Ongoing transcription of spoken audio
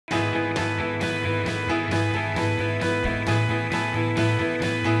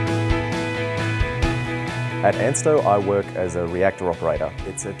At ANSTO, I work as a reactor operator.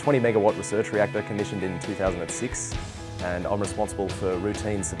 It's a 20 megawatt research reactor commissioned in 2006, and I'm responsible for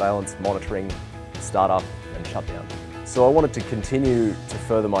routine surveillance, monitoring, startup and shutdown. So I wanted to continue to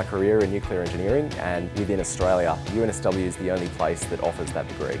further my career in nuclear engineering, and within Australia, UNSW is the only place that offers that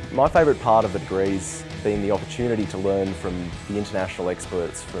degree. My favourite part of the degree's been the opportunity to learn from the international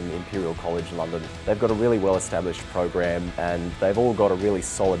experts from Imperial College London. They've got a really well-established program and they've all got a really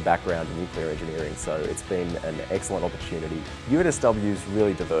solid background in nuclear engineering, so it's been an excellent opportunity. UNSW is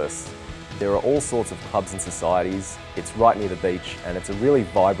really diverse. There are all sorts of clubs and societies, it's right near the beach, and it's a really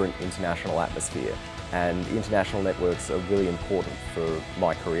vibrant international atmosphere. And international networks are really important for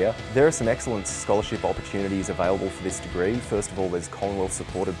my career. There are some excellent scholarship opportunities available for this degree. First of all, there's Commonwealth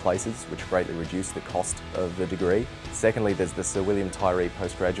supported places, which greatly reduce the cost of the degree. Secondly, there's the Sir William Tyree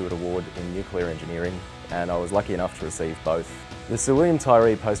Postgraduate Award in Nuclear Engineering, and I was lucky enough to receive both. The Sir William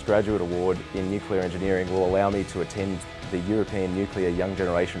Tyree Postgraduate Award in Nuclear Engineering will allow me to attend the European Nuclear Young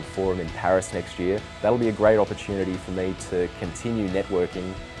Generation Forum in Paris next year. That'll be a great opportunity for me to continue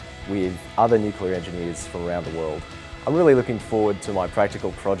networking with other nuclear engineers from around the world. I'm really looking forward to my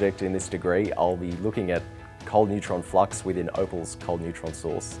practical project in this degree. I'll be looking at cold neutron flux within OPAL's cold neutron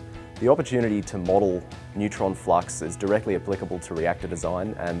source. The opportunity to model neutron flux is directly applicable to reactor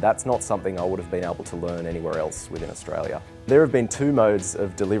design, and that's not something I would have been able to learn anywhere else within Australia. There have been two modes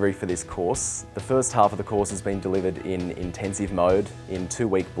of delivery for this course. The first half of the course has been delivered in intensive mode in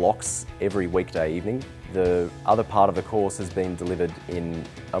 2-week blocks every weekday evening. The other part of the course has been delivered in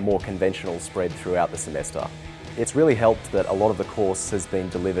a more conventional spread throughout the semester. It's really helped that a lot of the course has been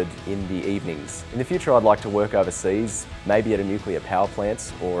delivered in the evenings. In the future, I'd like to work overseas, maybe at a nuclear power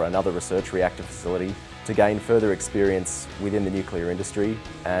plant or another research reactor facility, to gain further experience within the nuclear industry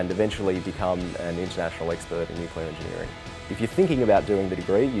and eventually become an international expert in nuclear engineering. If you're thinking about doing the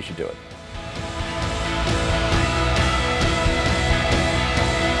degree, you should do it.